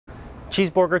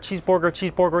Cheeseburger, cheeseburger,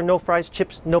 cheeseburger, no fries,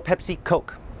 chips, no Pepsi,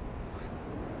 Coke.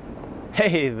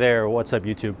 Hey there, what's up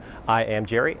YouTube? I am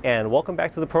Jerry and welcome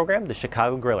back to the program, The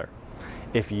Chicago Griller.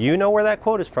 If you know where that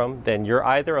quote is from, then you're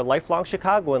either a lifelong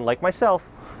Chicagoan like myself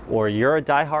or you're a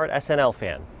diehard SNL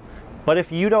fan. But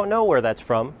if you don't know where that's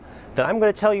from, then I'm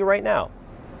going to tell you right now.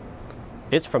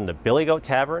 It's from the Billy Goat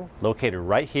Tavern located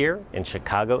right here in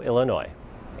Chicago, Illinois.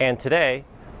 And today,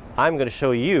 I'm going to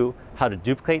show you how to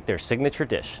duplicate their signature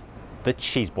dish, the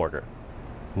Cheeseburger.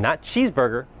 Not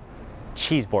cheeseburger,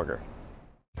 Cheeseburger.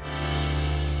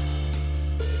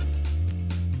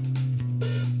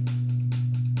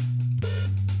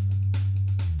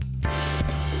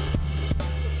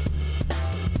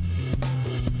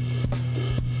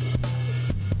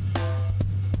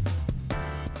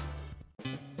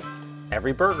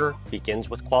 Every burger begins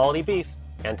with quality beef,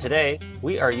 and today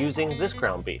we are using this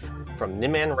ground beef from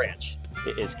Niman Ranch.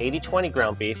 It is 80/20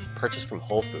 ground beef purchased from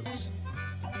Whole Foods.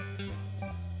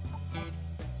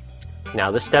 Now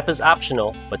this step is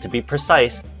optional, but to be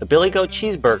precise, the Billy Goat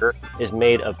Cheeseburger is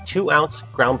made of 2-ounce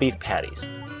ground beef patties.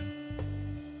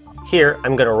 Here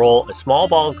I'm going to roll a small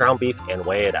ball of ground beef and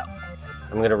weigh it out.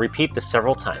 I'm going to repeat this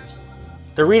several times.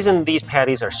 The reason these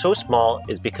patties are so small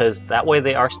is because that way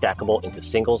they are stackable into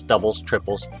singles, doubles,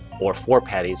 triples, or 4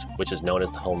 patties, which is known as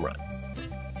the home run.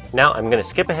 Now I'm going to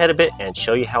skip ahead a bit and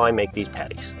show you how I make these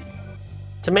patties.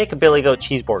 To make a Billy Goat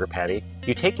Cheeseburger patty,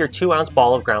 you take your 2-ounce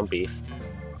ball of ground beef,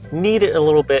 knead it a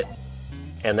little bit,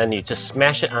 and then you just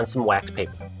smash it on some wax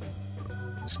paper.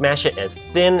 Smash it as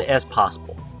thin as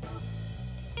possible.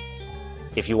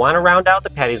 If you want to round out the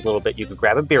patties a little bit, you could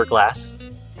grab a beer glass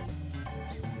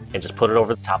and just put it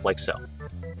over the top like so.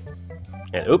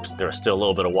 And oops, there was still a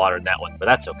little bit of water in that one, but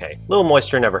that's okay. A little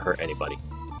moisture never hurt anybody.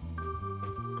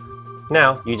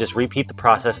 Now, you just repeat the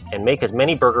process and make as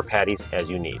many burger patties as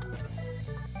you need.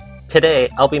 Today,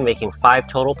 I'll be making 5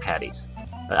 total patties.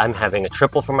 I'm having a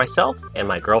triple for myself, and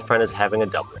my girlfriend is having a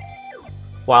double.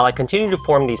 While I continue to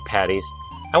form these patties,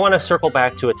 I want to circle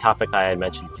back to a topic I had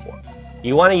mentioned before.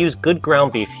 You want to use good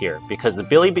ground beef here, because the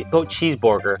Billy Goat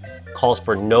Cheeseburger calls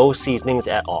for no seasonings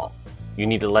at all. You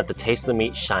need to let the taste of the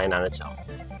meat shine on its own.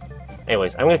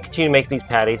 Anyways, I'm going to continue to make these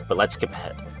patties, but let's skip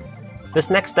ahead. This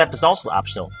next step is also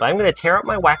optional, but I'm going to tear up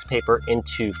my wax paper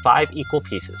into 5 equal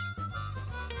pieces.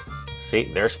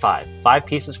 See, there's 5. 5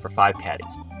 pieces for 5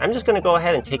 patties. I'm just going to go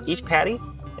ahead and take each patty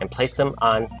and place them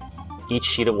on each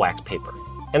sheet of wax paper.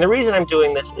 And the reason I'm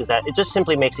doing this is that it just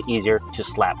simply makes it easier to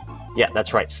slap. Yeah,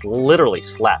 that's right, literally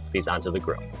slap these onto the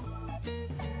grill.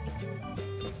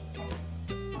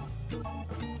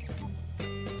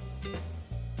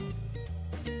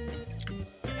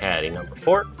 Patty number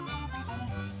 4.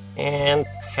 And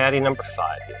patty number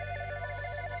 5 here.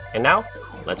 And now,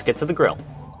 let's get to the grill.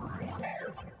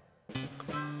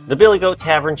 The Billy Goat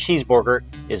Tavern Cheeseburger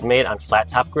is made on flat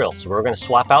top grill, so we're going to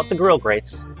swap out the grill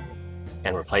grates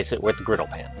and replace it with the griddle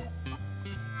pan.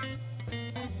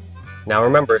 Now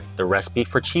remember, the recipe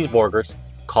for cheeseburgers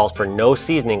calls for no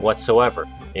seasoning whatsoever,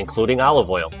 including olive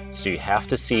oil, so you have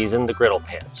to season the griddle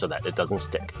pan so that it doesn't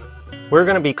stick. We're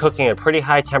going to be cooking at a pretty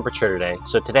high temperature today,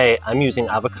 so today I'm using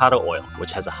avocado oil,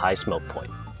 which has a high smoke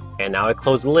point. And now I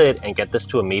close the lid and get this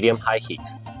to a medium-high heat.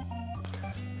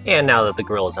 And now that the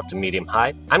grill is up to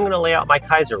medium-high, I'm going to lay out my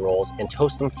Kaiser rolls and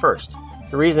toast them first.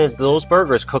 The reason is those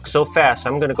burgers cook so fast, so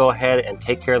I'm going to go ahead and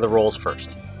take care of the rolls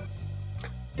first.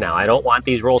 Now I don't want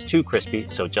these rolls too crispy,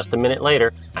 so just a minute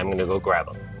later, I'm going to go grab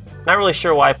them. Not really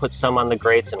sure why I put some on the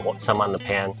grates and some on the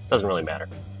pan, doesn't really matter.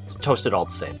 It's toasted all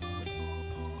the same.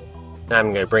 Now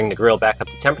I'm going to bring the grill back up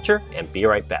to temperature and be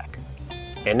right back.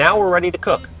 And now we're ready to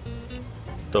cook.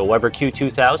 The Weber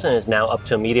Q2000 is now up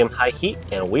to a medium-high heat,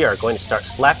 and we are going to start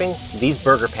slapping these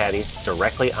burger patties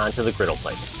directly onto the griddle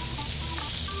plate.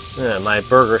 My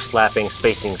burger slapping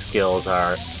spacing skills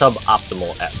are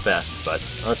suboptimal at best, but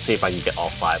let's see if I can get all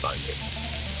 5 on here.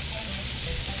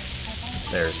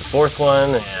 There's the 4th one,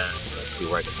 and let's see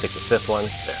where I can stick the 5th one.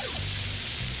 There.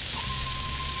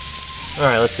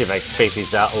 Alright, let's see if I can space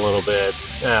these out a little bit.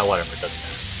 Whatever, it doesn't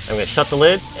matter. I'm going to shut the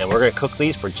lid, and we're going to cook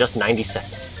these for just 90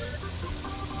 seconds.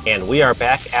 And we are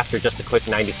back after just a quick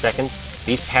 90 seconds.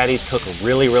 These patties cook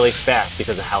really, really fast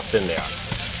because of how thin they are.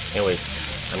 Anyways,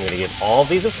 I'm going to give all of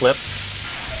these a flip.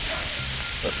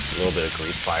 Oops, a little bit of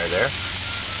grease fire there.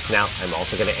 Now, I'm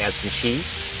also going to add some cheese.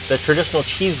 The traditional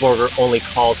cheeseburger only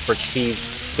calls for cheese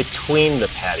between the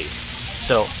patties.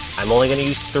 So, I'm only going to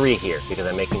use 3 here because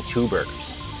I'm making 2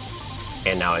 burgers.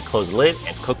 And now I close the lid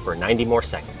and cook for 90 more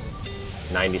seconds.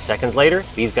 90 seconds later,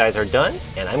 these guys are done,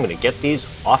 and I'm going to get these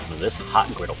off of this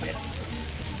hot griddle pan.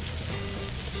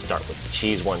 Start with the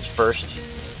cheese ones first.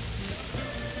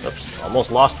 Oops,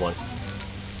 almost lost one.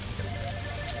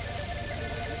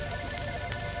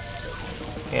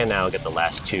 And now I'll get the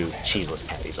last 2 cheeseless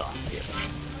patties off here.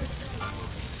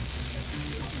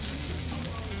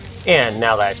 And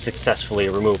now that I've successfully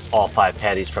removed all 5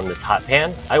 patties from this hot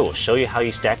pan, I will show you how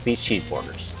you stack these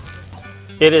cheeseburgers.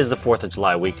 It is the 4th of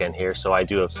July weekend here, so I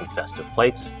do have some festive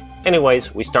plates.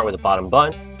 Anyways, we start with the bottom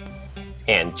bun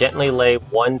and gently lay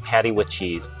 1 patty with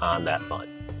cheese on that bun.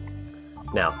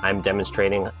 Now, I'm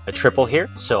demonstrating a triple here,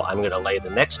 so I'm going to lay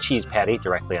the next cheese patty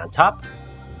directly on top.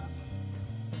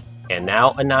 And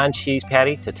now a non-cheese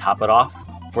patty to top it off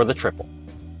for the triple.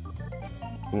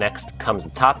 Next comes the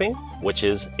topping, which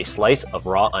is a slice of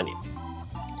raw onion.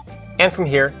 And from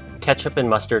here, ketchup and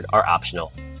mustard are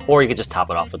optional, or you could just top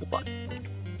it off with a bun.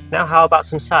 Now how about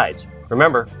some sides?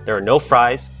 Remember, there are no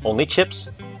fries, only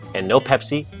chips, and no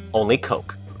Pepsi, only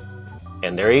Coke.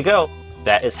 And there you go.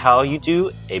 That is how you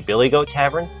do a Billy Goat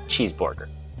Tavern cheeseburger.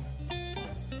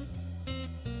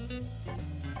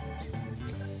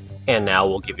 And now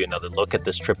we'll give you another look at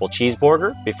this triple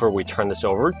cheeseburger before we turn this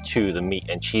over to the meat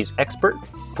and cheese expert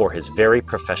for his very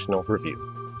professional review.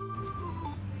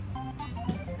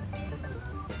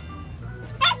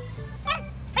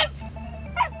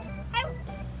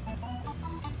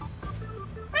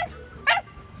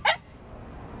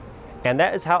 And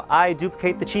that is how I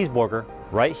duplicate the cheeseburger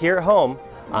right here at home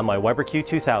on my Weber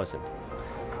Q2000.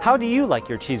 How do you like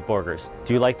your cheeseburgers?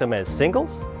 Do you like them as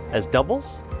singles, as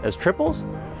doubles, as triples?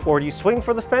 Or do you swing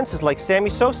for the fences like Sammy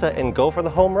Sosa and go for the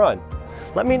home run?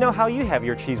 Let me know how you have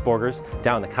your cheeseburgers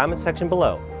down in the comment section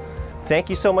below. Thank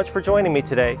you so much for joining me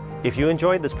today. If you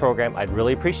enjoyed this program, I'd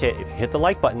really appreciate it if you hit the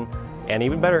like button, and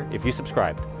even better, if you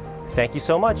subscribed. Thank you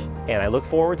so much, and I look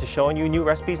forward to showing you new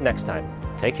recipes next time.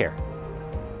 Take care.